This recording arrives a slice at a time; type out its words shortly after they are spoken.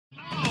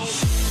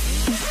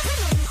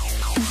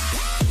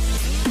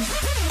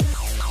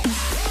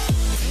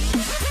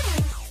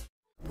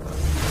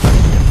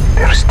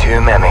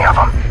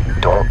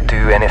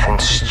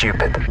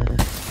stupid.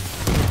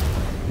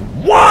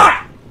 What?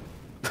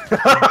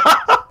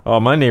 Oh,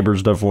 my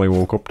neighbors definitely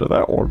woke up to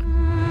that one.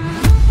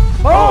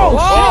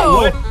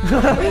 Oh!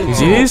 You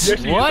see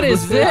these? What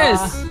is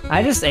this?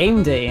 I just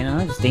aimed it, you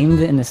know? Just aimed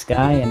it in the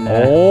sky and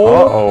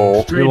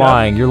Oh! You're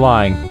lying, you're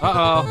lying.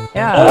 Uh-oh.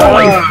 yeah.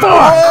 Holy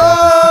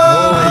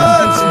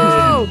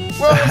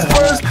fuck!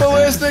 First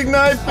ballistic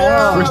knife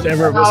down! First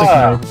ever ballistic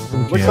knife.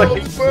 Looks like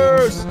he's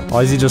first!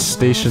 Why is he just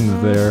stationed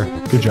there?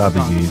 Good job,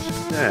 Iggy's.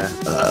 Yeah.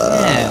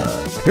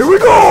 Here we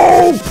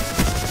go!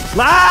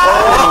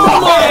 Oh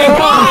my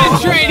god,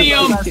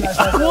 Tradium!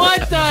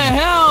 What the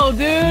hell,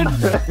 dude?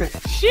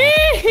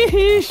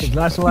 Sheesh!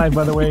 Last alive,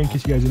 by the way, in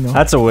case you guys didn't know.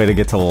 That's a way to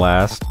get to the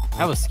last.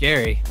 That was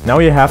scary. Now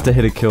we have to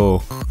hit a kill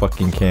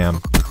fucking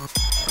cam.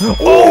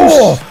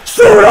 Oh!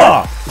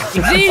 Suda!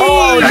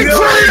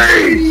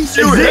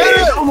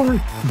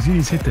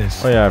 Z's hit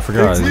this. Oh yeah, I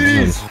forgot.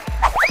 Xyz.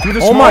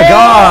 Oh my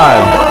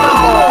god!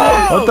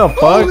 What the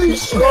fuck?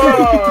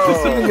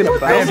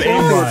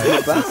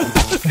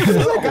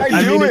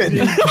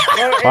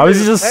 Why was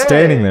he just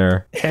standing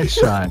there?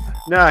 Headshot.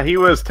 Nah, he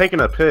was taking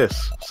a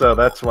piss, so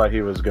that's why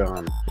he was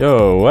gone.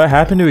 Yo, what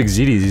happened to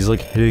Xyz? He's like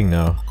hitting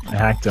now. I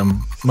hacked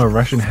him. I'm a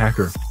Russian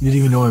hacker. You didn't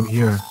even know I'm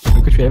here.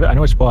 I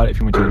know a spot if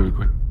you want to really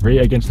quick. Right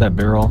against that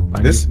barrel.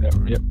 This?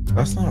 Yep.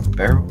 That's not a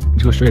barrel.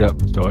 Let's go straight up.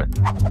 Let's do it.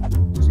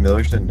 Does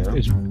Miller didn't know?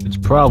 It's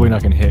probably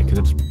not gonna hit because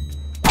it's.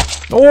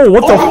 Oh,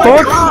 what the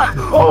fuck?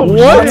 Oh,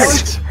 what?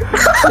 What?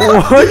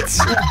 What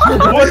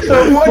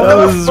the what That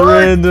was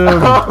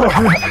random.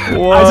 What?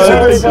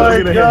 Oh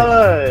my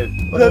god!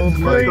 That's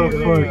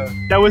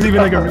crazy! That wasn't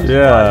even like a.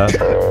 Yeah.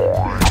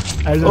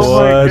 I just,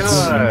 Oh my What?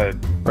 god!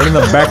 Right in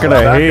the back of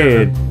the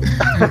head.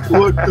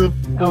 What the?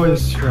 that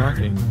was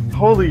shocking.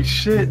 Holy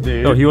shit,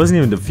 dude! Oh, he wasn't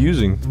even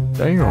defusing.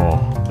 Damn.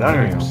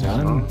 Damn,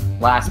 son.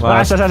 Last.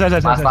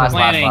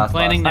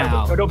 Planning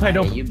now. Oh, don't play,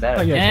 don't. You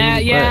better.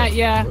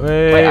 Yeah.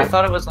 Wait, I Wait.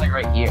 thought it was like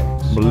right here.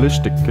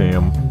 Ballistic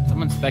cam.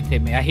 Someone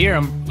spectate me. I hear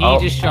him. He Oh.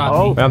 just shot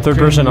Oh. me. I'm third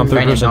person, I'm third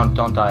Brandon, person.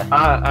 don't die.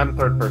 I'm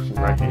third person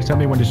right here. Just tell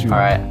me when to shoot.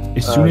 Alright.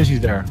 As soon as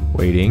he's there.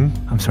 Waiting.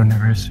 I'm so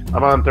nervous.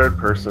 I'm on third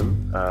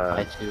person.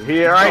 I too.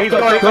 Here, alright, he's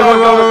going, Go, go,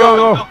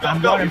 go, go,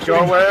 go. He's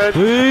going.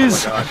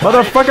 Please!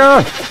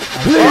 Motherfucker!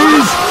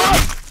 Please!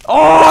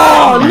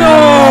 Oh, no!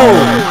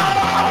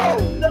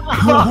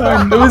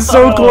 It was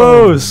so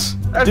close!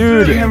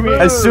 Dude,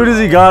 as soon as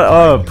he got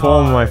up,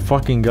 oh my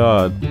fucking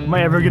god. Am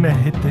I ever gonna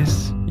hit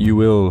this? You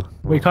will.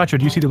 Wait, Contra,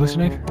 do you see the ballistic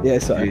knife? Yeah,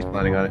 so he's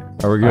planning on it.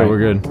 Oh, we're good, we're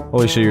good.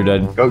 Holy shit, you're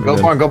dead. Go, We're go,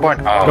 good. barn, go, barn.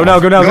 Oh. Go now,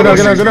 go now, go now,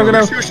 go now, shoot, go now, go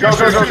now. shoot, shoot, Go, shoot,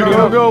 go, shoot, go, shoot.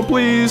 go, go,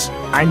 please.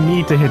 I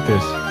need to hit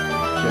this.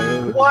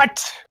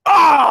 What?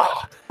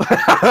 Ah!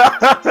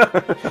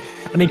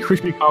 I need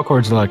crispy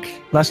concords luck.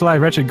 Last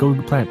alive, Wretched, go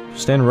plant.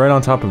 Stand right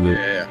on top of it.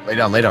 Yeah. Lay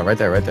down, right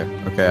there, right there.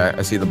 Okay,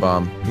 I see the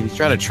bomb. He's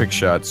trying to trick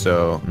shot,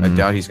 so I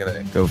doubt he's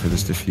gonna go for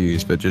this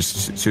defuse, but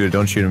just shoot it.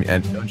 Don't shoot him,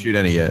 and don't shoot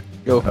any yet.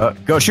 Go,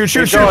 go, shoot,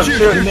 shoot, shoot,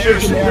 shoot,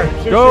 shoot,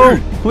 shoot. Go,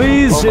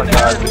 please. Oh,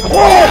 yes!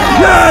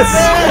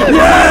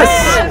 Yes!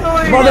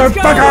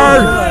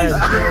 Motherfucker!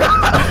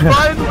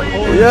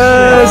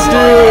 Yes,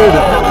 dude!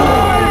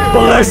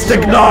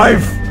 Ballistic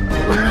knife!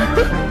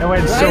 That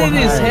went so Right in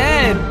his high.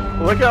 head.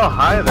 Look how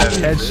high that is.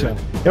 Headshot.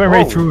 It went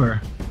right through her.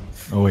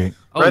 Oh, wait.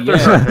 Oh, Right through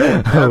yeah. her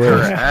head. Right through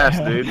her ass,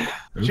 dude.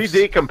 She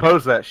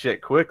decomposed that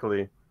shit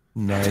quickly.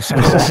 Nice.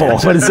 Oh,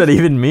 what does that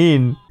even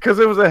mean? Because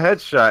it was a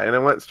headshot and it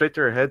went straight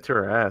to her head to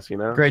her ass, you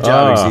know? Great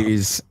job, Ah.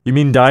 Xyz. You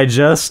mean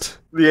digest?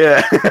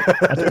 Yeah.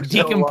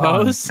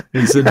 Decompose?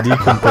 He said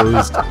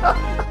decomposed.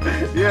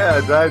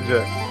 Yeah,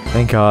 digest.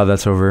 Thank God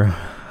that's over.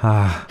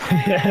 Ah.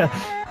 Yeah.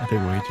 I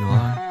think way too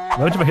long.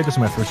 What if I hit this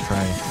on my first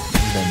try?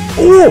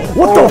 Oh,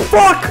 what the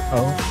fuck?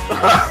 Uh-oh.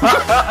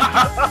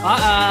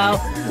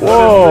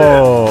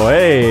 Whoa,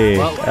 hey.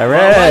 What was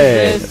Alright.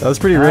 this? That was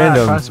pretty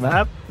random. Cross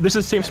map. This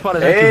is the same spot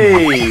as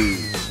Hey!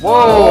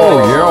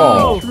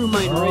 Oh, yeah. Threw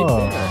mine right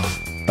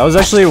there. That was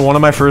actually one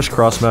of my first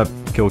cross-map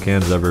kill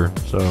cams ever,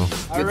 so.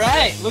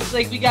 Alright, looks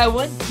like we got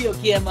one kill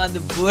cam on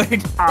the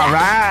board.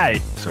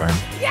 Alright. Sorry.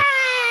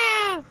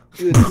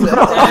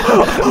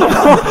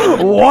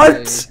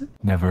 What?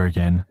 Never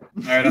again.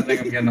 Alright, I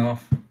think I'm getting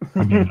off.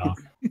 I'm getting off.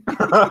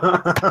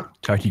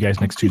 Talk to you guys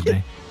next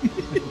Tuesday.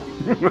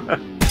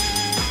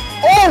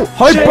 Oh!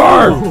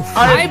 Hyper!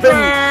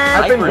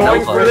 I've been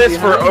going for this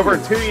for over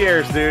 2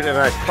 years, dude, and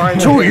I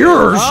finally... 2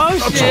 years?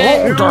 Oh,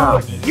 shit.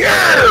 Older.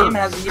 Game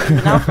hasn't even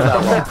been out for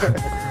that long.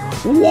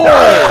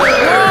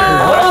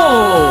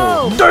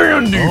 Whoa!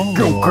 Dandy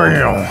kill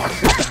cam!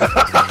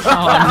 Oh,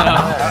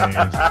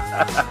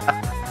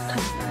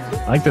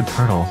 I like the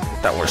turtle.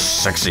 That was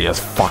sexy as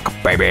fuck,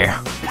 baby.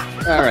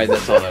 Alright,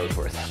 that's all that was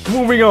worth.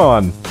 Moving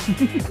on.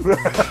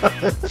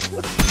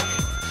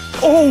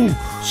 Oh!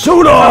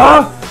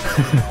 Soda!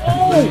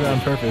 On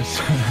purpose.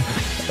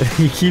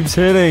 He keeps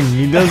hitting.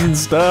 He doesn't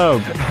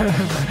stop.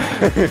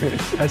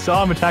 I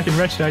saw him attacking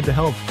Wretched. I had to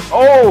help.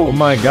 Oh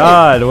my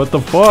god, what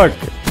the fuck?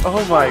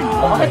 Oh my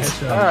god.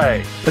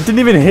 Alright. That didn't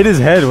even hit his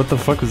head. What the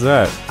fuck was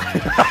that?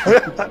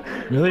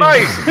 Really?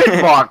 Nice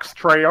hitbox,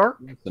 Treyarch.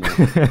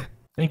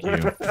 Thank you.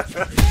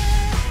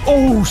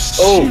 Oh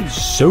shit!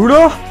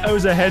 Soda? That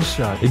was a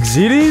headshot.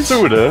 Exedes?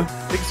 Suda.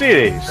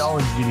 Exceedings. All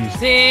in GDs.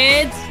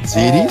 Sids.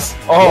 Zedis?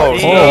 Oh,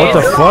 Oh, what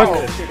the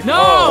fuck?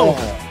 No.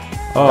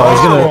 Oh, I was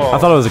gonna. I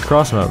thought it was a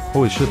cross map.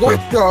 Holy shit, though. What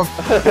the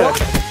fuck?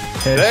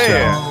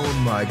 Damn. Oh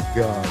my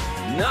god.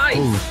 Nice.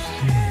 Oh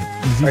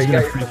shit! He's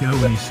gonna freak out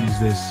when he sees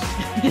this.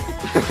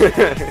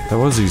 That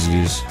was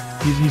Exedes.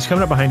 He's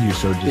coming up behind you,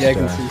 so just. Yeah, I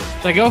can see.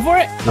 Should I go for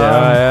it?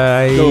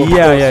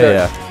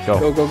 Yeah. Go.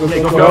 Go, go, go, go,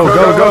 Go, go. go,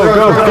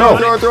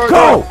 go, go, go! Throw it,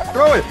 Go!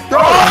 throw it,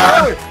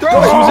 throw it, throw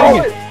it,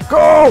 Using it.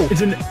 Go!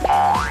 It's an.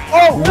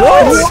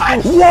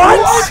 What?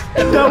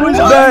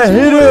 That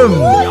hit him!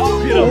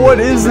 What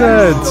is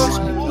that?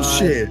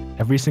 shit.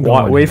 Every single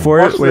one. Wait for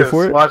it. Wait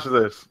for it. Watch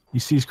this. He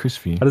sees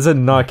crispy. How does that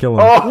not kill him?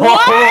 Oh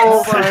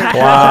my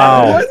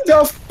Wow. What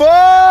the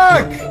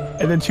fuck?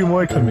 And then 2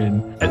 more come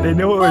in, and they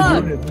know what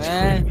we're doing.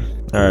 Man.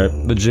 All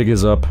right, the jig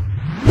is up.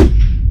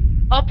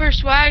 Upper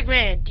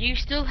Swagman, do you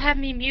still have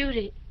me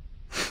muted?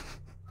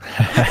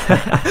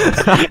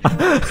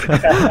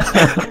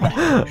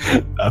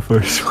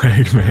 Upper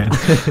swag, man.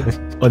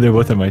 Oh, they're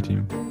both on my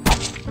team.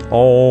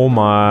 Oh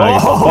my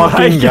Oh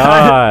fucking my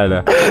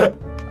god.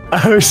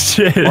 Oh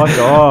shit. Fuck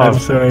off. I'm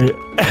sorry.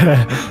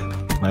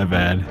 My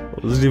bad.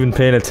 I wasn't even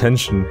paying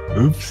attention.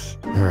 Oops.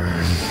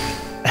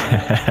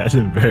 That's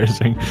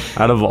embarrassing.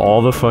 Out of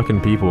all the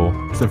fucking people.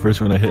 It's the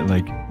first one I hit in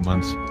like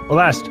months. Oh,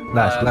 last.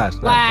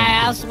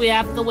 Last, we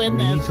have to win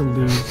We need this. to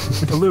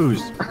lose. To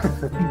lose.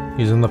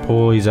 He's in the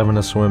pool, he's having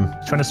a swim.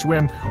 Trying to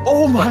swim.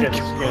 Oh my Fucking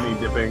god. skinny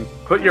dipping.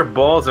 Put your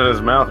balls in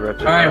his mouth,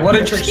 Richard. Alright, what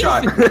a trick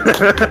shot.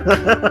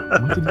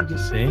 What did you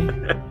just say?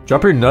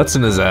 Drop your nuts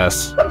in his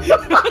ass.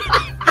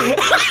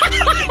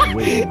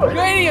 Wait.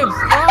 Radium,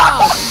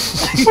 stop!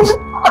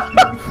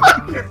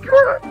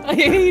 I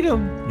hate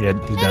him. Yeah,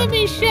 he's done.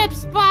 Enemy ship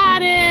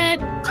spotted.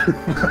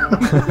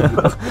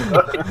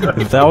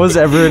 If that was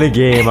ever in a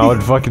game, I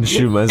would fucking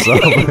shoot myself.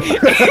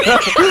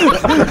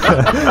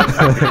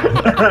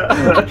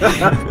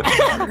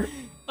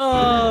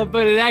 Oh,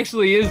 but it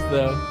actually is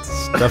though.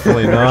 It's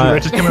definitely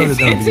not. Just come out of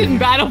the It's in zone.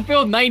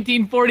 Battlefield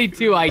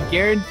 1942. I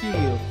guarantee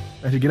you.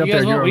 Actually, get up You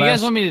there. guys, You're what our you guys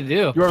last. want me to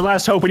do? Your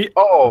last hope. We need.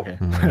 Oh. Okay.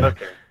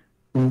 Okay.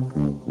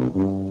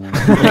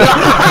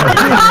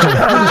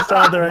 Just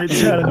on the right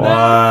side.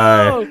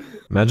 Why?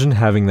 Imagine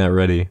having that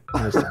ready.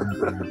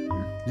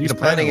 He's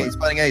planning it. He's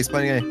planning A. He's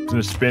planning A. He's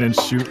gonna spin and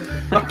shoot.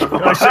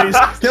 Oh, shit,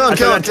 Kill him.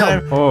 Kill him. Kill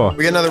him. Oh,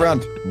 We get another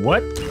round.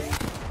 What?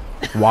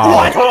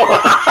 wow.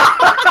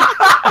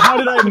 How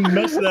did I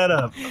mess that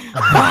up?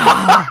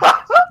 I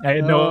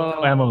had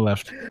no ammo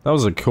left. That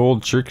was a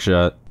cold trick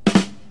shot.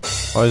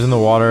 Oh, he's in the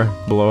water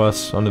below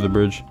us, under the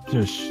bridge.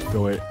 Just go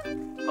away.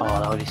 Oh,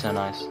 that would be so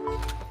nice.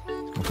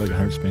 Looks like a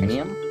heart spins.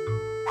 Hit him?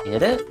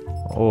 Hit it?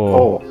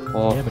 Oh,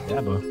 Oh. Yeah, but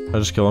dabba. I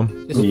just kill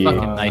him. Just Yeah.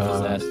 fucking knife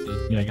his ass,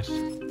 dude. Yeah, I guess.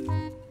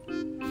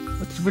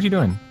 What are you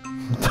doing?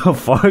 The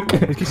fuck?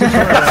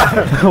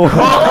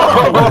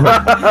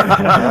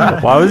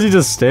 Why was he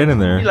just standing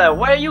there? He's like,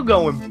 where are you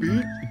going,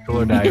 bitch?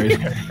 Color diary.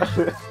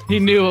 He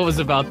knew what was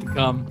about to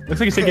come. Looks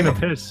like he's taking a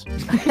piss.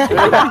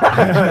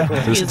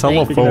 This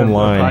telephone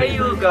Where line. you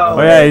going?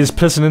 Oh yeah, he's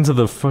pissing into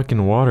the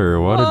fucking water.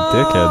 What a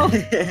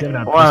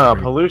dickhead. Wow,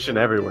 pollution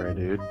everywhere,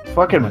 dude.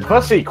 Fucking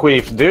pussy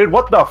queefs, dude.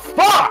 What the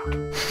fuck?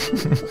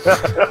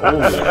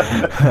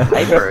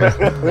 Hyper.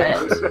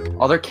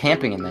 Oh, they're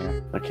camping in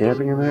there. They're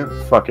camping in there?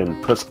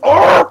 Fucking puss.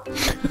 Oh!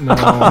 No.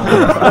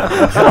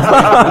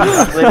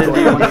 Slid into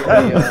one of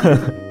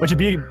the, What you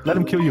be? Let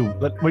him kill you.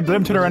 Let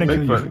him turn around and kill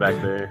Bigfoot you. back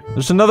there.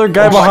 There's another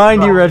guy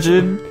behind you,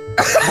 Wretched.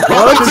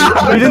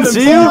 What? He didn't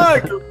see you?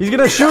 He's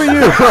gonna shoot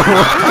you.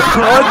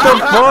 What the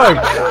fuck?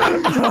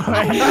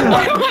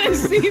 I want to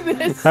see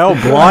this. How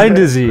blind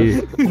is he?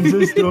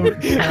 He still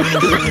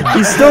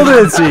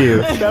didn't see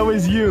you. That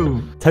was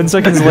you. 10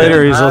 seconds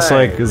later, he's just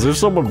like, is there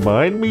someone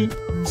behind me?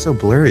 So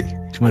blurry.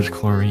 Too much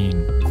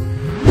chlorine.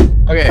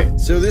 Okay,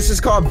 so this is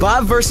called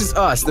Bot versus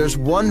Us. There's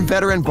one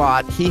veteran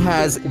bot. He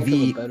has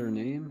the. better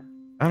name.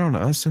 I don't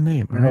know. That's the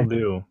name. I'll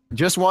do.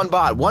 Just one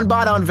bot. One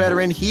bot on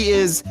veteran. He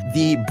is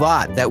the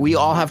bot that we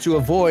all have to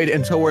avoid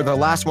until we're the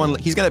last one.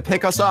 He's gonna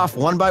pick us off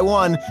one by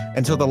one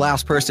until the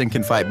last person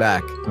can fight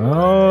back.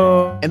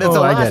 Oh. And if the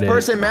I last get it.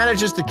 person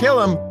manages to kill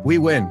him, we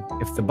win.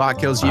 If the bot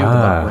kills you, the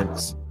bot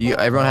wins. You,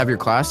 everyone have your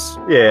class?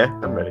 Yeah,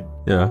 I'm ready.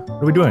 Yeah.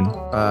 What are we doing?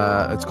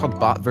 It's called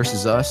Bot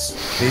versus Us.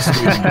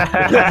 Basically.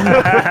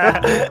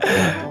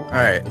 All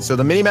right. So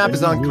the mini map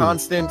is on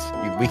constant.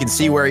 We can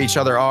see where each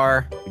other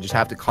are. We just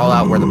have to call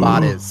out where the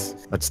bot is.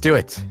 Let's do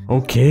it.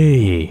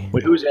 Okay.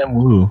 Wait, who's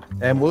Woo?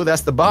 And woo,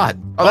 that's the bot.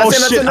 Oh,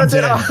 that's it. shit, That's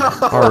it. I'm That's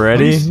dead. it.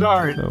 Already?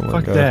 Start. Oh my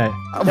Fuck God. that.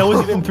 That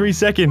wasn't even 3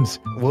 seconds.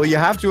 Well, you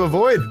have to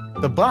avoid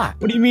the bot.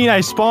 What do you mean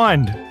I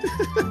spawned? You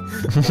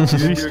do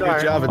a good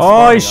job at Oh,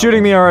 spawning he's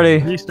shooting me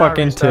already.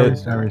 Fucking tit.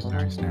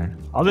 Restart.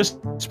 I'll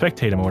just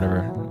spectate him or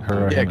whatever.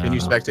 Her or Yeah, him, can you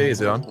I don't know. spectate?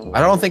 Is it on? I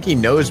don't think he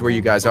knows where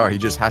you guys are. He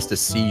just has to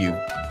see you.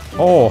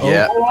 Oh.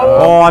 Yeah.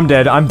 Oh, I'm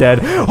dead. I'm dead.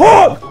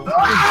 Oh!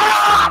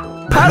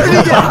 How did he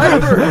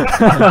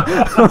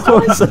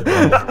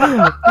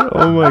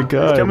Oh my He's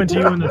god. coming to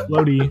you in the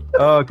floaty.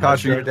 Oh,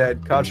 Contra, you're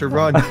dead. Contra,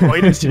 run. Oh,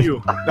 he didn't see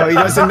you. No, he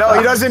doesn't know.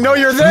 He doesn't know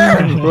you're there.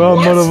 Run,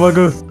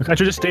 motherfucker. I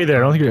should just stay there. I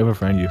don't think he'll ever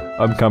find you.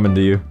 I'm coming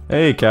to you.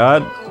 Hey,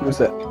 Cod. Who's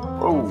that?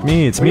 It's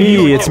me, it's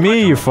me, it's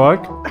me, you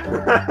fuck.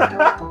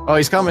 Oh,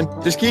 he's coming.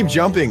 Just keep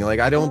jumping. Like,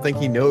 I don't think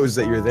he knows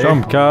that you're there.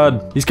 Jump,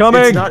 Cod. He's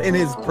coming! It's not in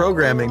his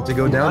programming to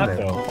go down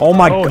there. Oh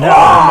my Oh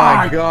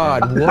god! my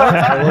god. What?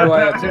 What do I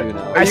have to do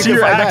now? You see can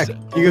your fight axe.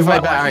 back. You can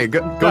fight back. Alright,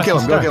 go kill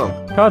him. Go kill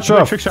him.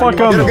 Contra, Trick shot fuck you.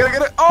 Get him, him! get him,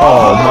 get him.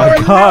 Oh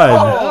my god!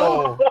 Oh.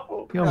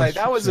 Alright,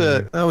 that was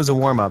a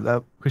warm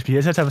up. Crispy, you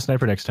guys have to have a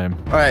sniper next time.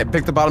 Alright,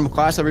 pick the bottom of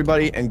class,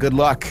 everybody, and good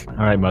luck. All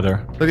right,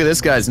 mother. Look at this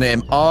guy's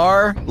name.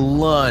 R.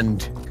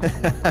 Lund.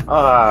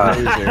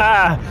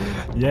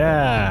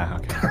 Yeah.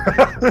 Okay.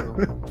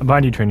 I'm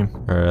behind you, train him.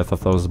 Alright, I thought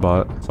that was a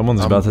bot.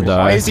 Someone's about to Why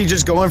die. is he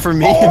just going for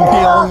me and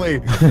me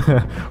only?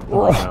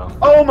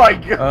 Oh my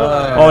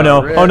god! Oh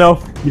no, rip. oh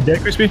no. You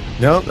dead, Crispy?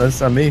 Nope, that's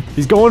not me.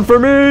 He's going for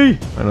me!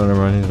 I don't never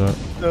mind, he's not.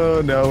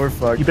 Oh no, we're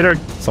fucked. You better.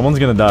 Someone's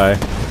gonna die.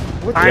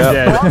 What I'm the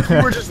dead. fuck?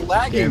 You were just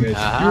lagging. You were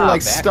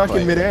like stuck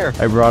in midair.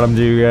 I brought him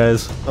to you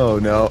guys. Oh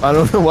no, I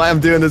don't know why I'm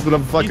doing this, but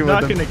I'm He's fucking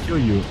not with him. gonna kill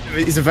you.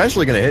 He's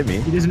eventually gonna hit me.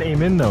 He doesn't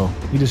aim in though.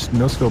 He just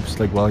no scopes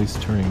like while he's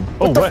turning.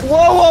 Oh what?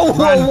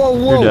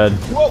 Whoa! You're dead.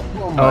 Whoa!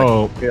 Oh my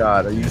Oh.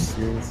 god, are you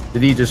serious?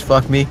 Did he just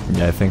fuck me?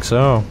 Yeah, I think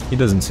so. He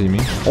doesn't see me.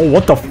 Oh,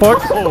 what the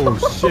fuck? Oh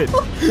shit.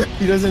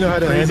 He doesn't know how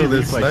to handle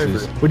Crazy this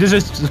reflexes. sniper. We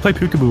just play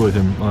peekaboo with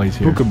him while he's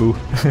here. Peekaboo.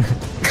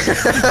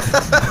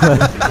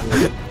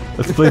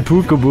 Let's play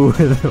peekaboo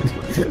with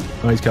him.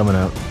 Oh, he's coming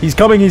out. He's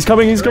coming, he's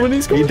coming, he's coming,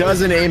 he's He coming.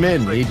 doesn't aim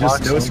in. He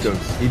just no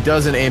scopes. He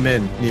doesn't aim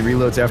in. He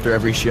reloads after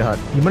every shot.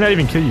 He might not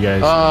even kill you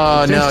guys.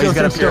 Oh Stand no, still, he's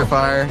got a stand still.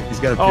 purifier. He's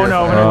got a Oh,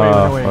 no, purifier. run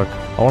Oh, away. fuck.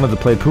 I wanted to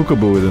play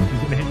peekaboo with him.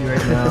 He's gonna hit you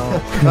right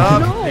now.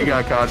 Oh, he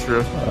got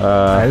Contra.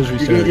 I just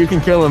reset. You can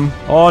kill him.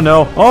 Oh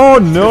no. Oh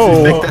You think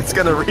no. that's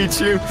gonna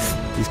reach you?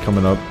 He's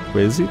coming up.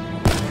 Wait, is he?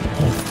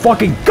 Oh,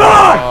 fucking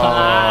god!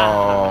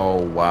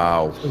 Oh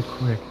wow. So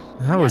quick.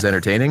 That was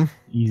entertaining.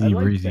 Easy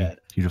breezy.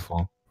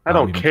 Beautiful. I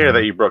don't care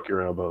that you broke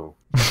your elbow.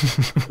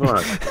 Come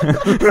on.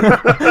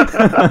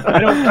 I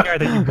don't care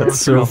that you broke That's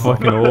so your elbow.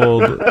 fucking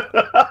old.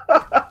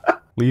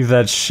 Leave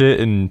that shit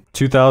in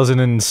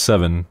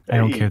 2007. I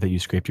don't care that you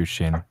scraped your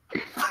shin.